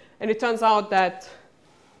 2. And it turns out that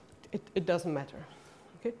it doesn't matter.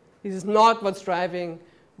 Okay? This is not what's driving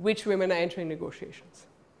which women are entering negotiations.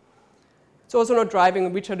 It's also not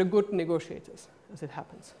driving which are the good negotiators, as it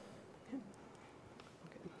happens.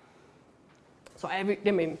 So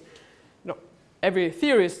every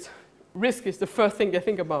theorist, risk is the first thing they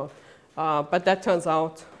think about. But that turns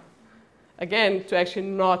out, again, to actually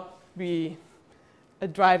not be a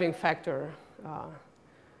driving factor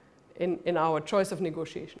in our choice of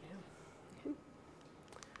negotiation. Okay.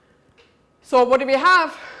 So what do we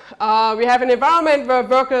have? We have an environment where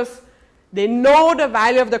workers, they know the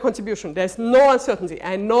value of their contribution. There's no uncertainty.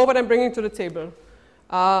 I know what I'm bringing to the table.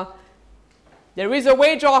 There is a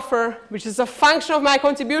wage offer, which is a function of my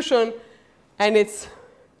contribution, and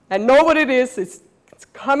I know what it is. It's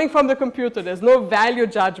coming from the computer. There's no value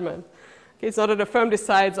judgment. Okay, it's not that the firm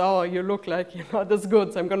decides, oh, you look like you're not as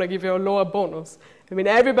good, so I'm going to give you a lower bonus. I mean,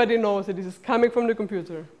 everybody knows that this is coming from the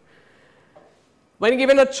computer. When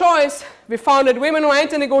given a choice, we found that women who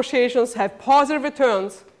enter negotiations have positive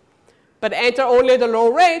returns, but enter only at a low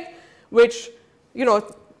rate, which,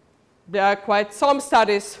 there are quite some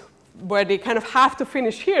studies where they kind of have to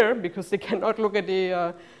finish here because they cannot look at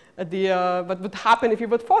what would happen if you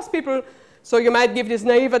would force people. So you might give this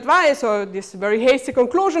naive advice or this very hasty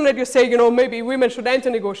conclusion that you say, maybe women should enter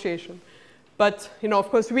negotiation. But, of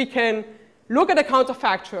course, we can look at the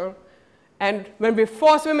counterfactual And when we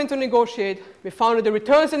force women to negotiate, we found that the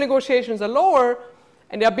returns in negotiations are lower,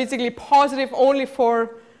 and they are basically positive only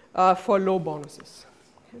for low bonuses.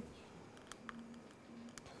 Okay.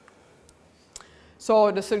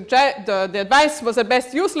 So the advice was at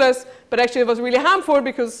best useless, but actually it was really harmful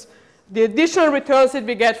because the additional returns that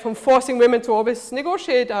we get from forcing women to always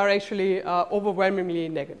negotiate are actually overwhelmingly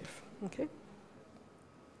negative. Okay.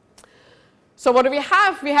 So what do we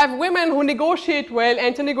have? We have women who negotiate well,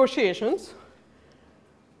 enter negotiations.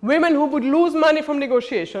 Women who would lose money from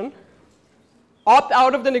negotiation, opt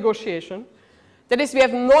out of the negotiation. That is, we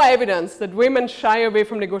have no evidence that women shy away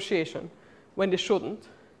from negotiation when they shouldn't.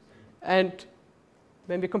 And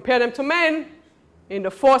when we compare them to men in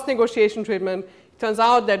the forced negotiation treatment, it turns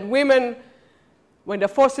out that women, when they're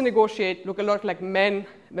forced to negotiate, look a lot like men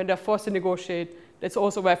when they're forced to negotiate. That's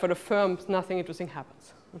also why for the firms, nothing interesting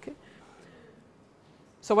happens. Okay?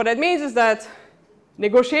 So what that means is that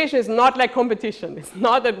negotiation is not like competition. It's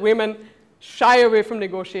not that women shy away from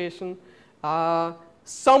negotiation.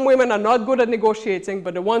 Some women are not good at negotiating,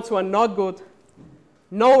 but the ones who are not good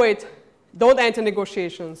know it, don't enter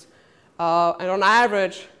negotiations. And on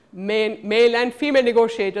average, male and female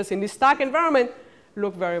negotiators in this stark environment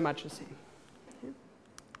look very much the same. Okay.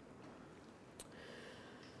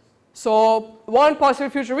 So one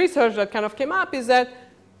possible future research that kind of came up is that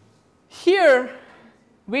here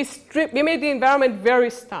we made the environment very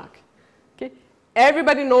stark. Okay?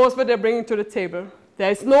 Everybody knows what they're bringing to the table. There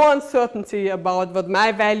is no uncertainty about what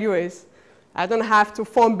my value is. I don't have to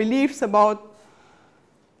form beliefs about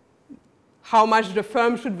how much the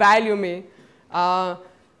firm should value me.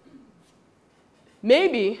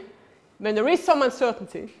 Maybe when there is some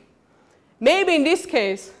uncertainty, maybe in this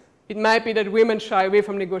case, it might be that women shy away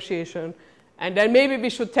from negotiation, and then maybe we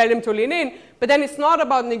should tell them to lean in. But then it's not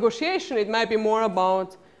about negotiation. It might be more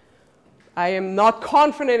about I am not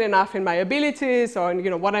confident enough in my abilities, or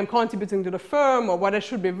in, what I'm contributing to the firm, or what I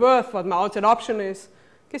should be worth, what my outside option is.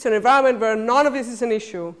 Okay, so an environment where none of this is an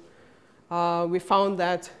issue, we found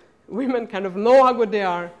that women kind of know how good they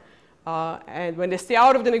are, and when they stay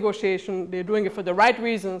out of the negotiation, they're doing it for the right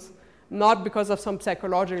reasons, not because of some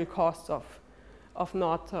psychological costs of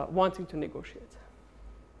not wanting to negotiate.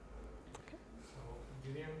 Okay. So,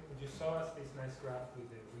 Julian, you saw us this nice graph with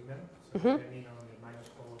the women, so on the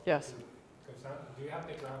 -4. Yes. Do you have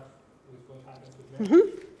the graph with what happens with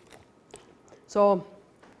men? So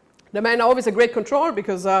the men are always a great control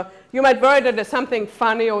because you might worry that there's something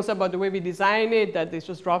funny also about the way we design it, that it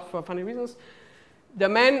just drops for funny reasons. The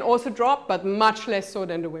men also drop, but much less so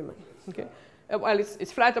than the women. Okay. Well,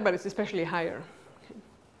 it's flatter, but it's especially higher. Okay.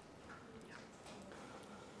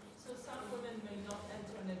 So some women may not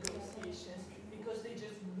enter negotiations because they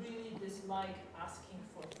just really dislike asking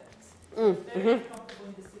for things. Very comfortable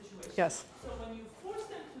in the situation. Yes. So when you force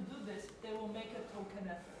them to do this, they will make a token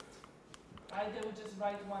effort. Right? They will just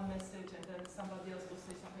write one message and then somebody else will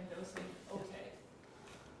say something, they will say, okay.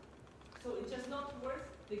 So it's just not worth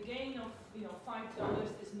the gain of $5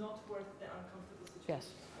 is not worth the uncomfortable situation.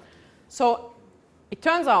 Yes. So it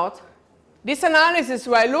turns out this analysis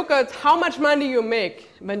where I look at how much money you make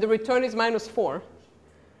when the return is -4,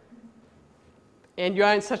 and you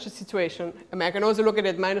are in such a situation, I can also look at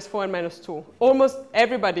it -4 and -2. Almost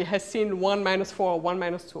everybody has seen one -4 or one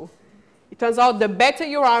 -2. It turns out the better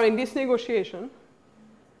you are in this negotiation,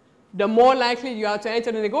 the more likely you are to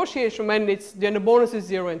enter the negotiation when the bonus is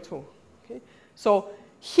 0 and 2. Okay? So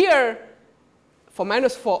here, for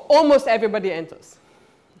 -4, almost everybody enters.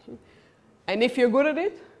 Okay? And if you're good at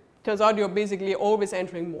it, turns out you're basically always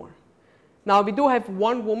entering more. Now, we do have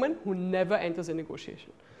one woman who never enters a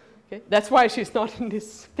negotiation. Okay? That's why she's not in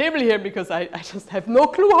this table here, because I just have no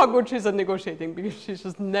clue how good she's at negotiating, because she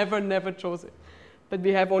just never chose it. But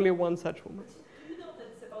we have only one such woman. Do you know that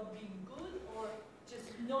it's about being good or just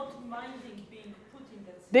not minding being put in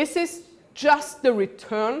that situation? This is just the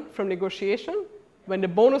return from negotiation when the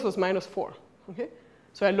bonus was -4. Okay?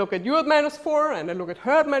 So I look at you at -4, and I look at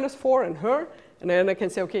her at -4, and her, and then I can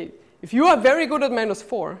say, okay, if you are very good at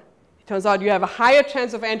 -4, it turns out you have a higher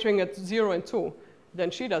chance of entering at 0 and 2 than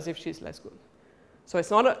she does if she's less good. So it's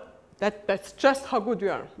not that's just how good you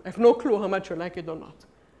are. I have no clue how much you like it or not.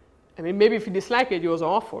 I mean, maybe if you dislike it, you're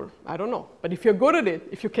awful. I don't know. But if you're good at it,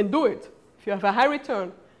 if you can do it, if you have a high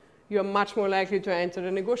return, you're much more likely to enter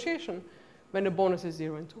the negotiation when the bonus is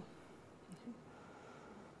 0 and 2.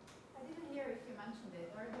 I didn't hear if you mentioned it.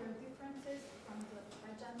 Are there differences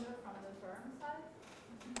by gender from the firm side?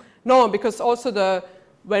 No, because also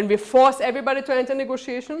when we force everybody to enter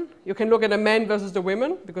negotiation, you can look at the men versus the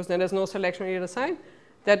women, because then there's no selection on either side.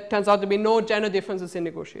 That turns out to be no gender differences in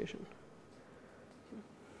negotiation.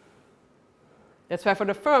 That's why for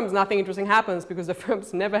the firms, nothing interesting happens because the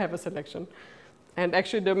firms never have a selection. And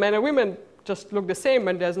actually, the men and women just look the same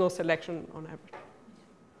when there's no selection on average.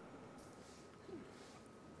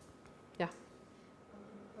 Yeah?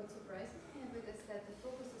 What surprises me a bit is that the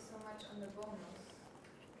focus is so much on the bonus,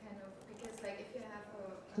 kind of, because like if you have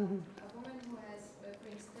a woman who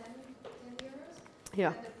brings 10 euros,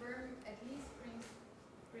 Yeah. and the firm at least brings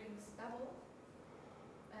double,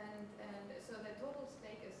 and so the total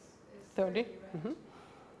stake is 30, right? Mm-hmm.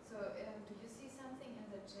 So do you see something in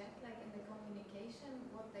the chat, like in the communication,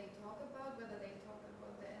 what they talk about, whether they talk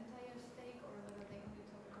about the entire stake or whether they only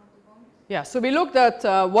talk about the bonus? Yeah, so we looked at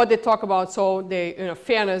what they talk about. So they,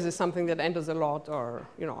 fairness is something that enters a lot, or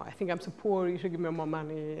I think I'm so poor, you should give me more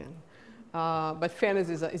money. And, but fairness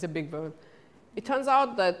is a big word. It turns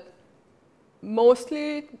out that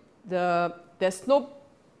mostly there's no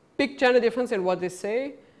big gender difference in what they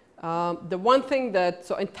say. The one thing that,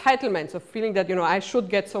 so entitlement, so feeling that, I should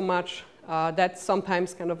get so much, that's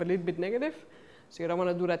sometimes kind of a little bit negative. So you don't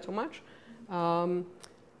want to do that too much.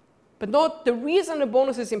 But no, the reason the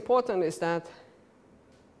bonus is important is that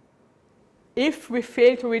if we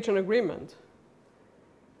fail to reach an agreement,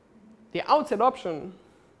 the outside option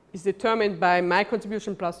is determined by my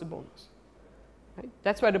contribution plus the bonus. Right?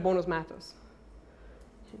 That's why the bonus matters.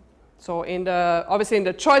 So obviously in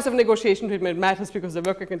the choice of negotiation treatment, it matters because the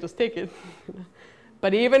worker can just take it.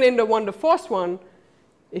 But even in the forced one,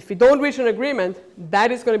 if we don't reach an agreement,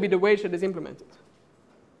 that is going to be the wage that is implemented.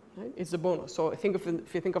 Right? It's the bonus. So if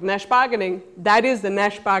you think of Nash bargaining, that is the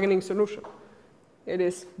Nash bargaining solution. It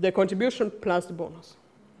is the contribution plus the bonus.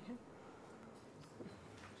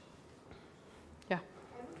 Yeah? I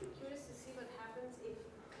would be curious to see what happens if,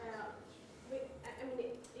 if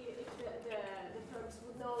the firms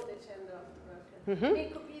would know the gender of the worker. Mm-hmm.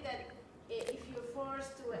 It could be that if you're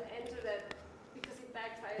forced to enter that because it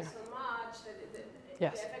backfires so much, that the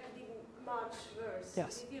effect is even much worse.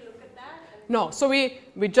 Yes. Did you look at that? No, so we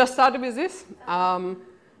just started with this. So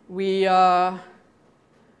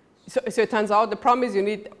it turns out the problem is you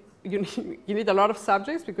need a lot of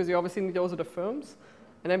subjects because you obviously need also the firms.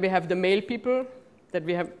 And then we have the male people that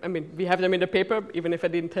we have, we have them in the paper even if I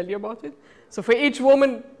didn't tell you about it. So for each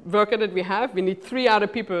woman worker that we have, we need 3 other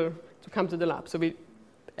people to come to the lab. So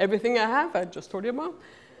everything I have, I just told you about.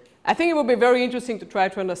 I think it would be very interesting to try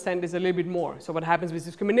to understand this a little bit more. So what happens with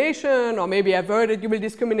discrimination, or maybe I've heard that you will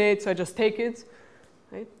discriminate, so I just take it,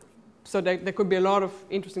 right? So there could be a lot of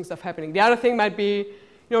interesting stuff happening. The other thing might be,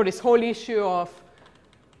 this whole issue of,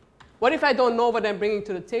 what if I don't know what I'm bringing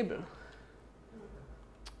to the table?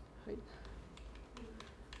 Right?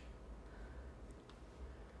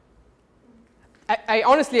 I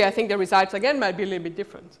honestly think the results, again, might be a little bit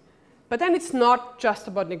different. But then it's not just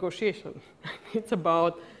about negotiation. It's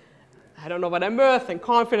about, I don't know what I'm worth and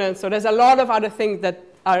confidence. So there's a lot of other things that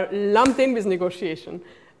are lumped in with negotiation.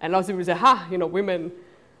 And lots of people say, women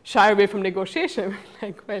shy away from negotiation.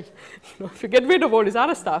 Like, well, if you get rid of all this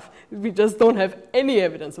other stuff, we just don't have any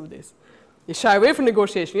evidence of this. They shy away from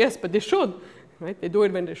negotiation, yes, but they should. Right? They do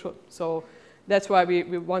it when they should. So that's why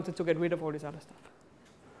we wanted to get rid of all this other stuff.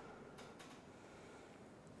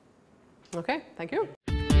 Okay, thank you.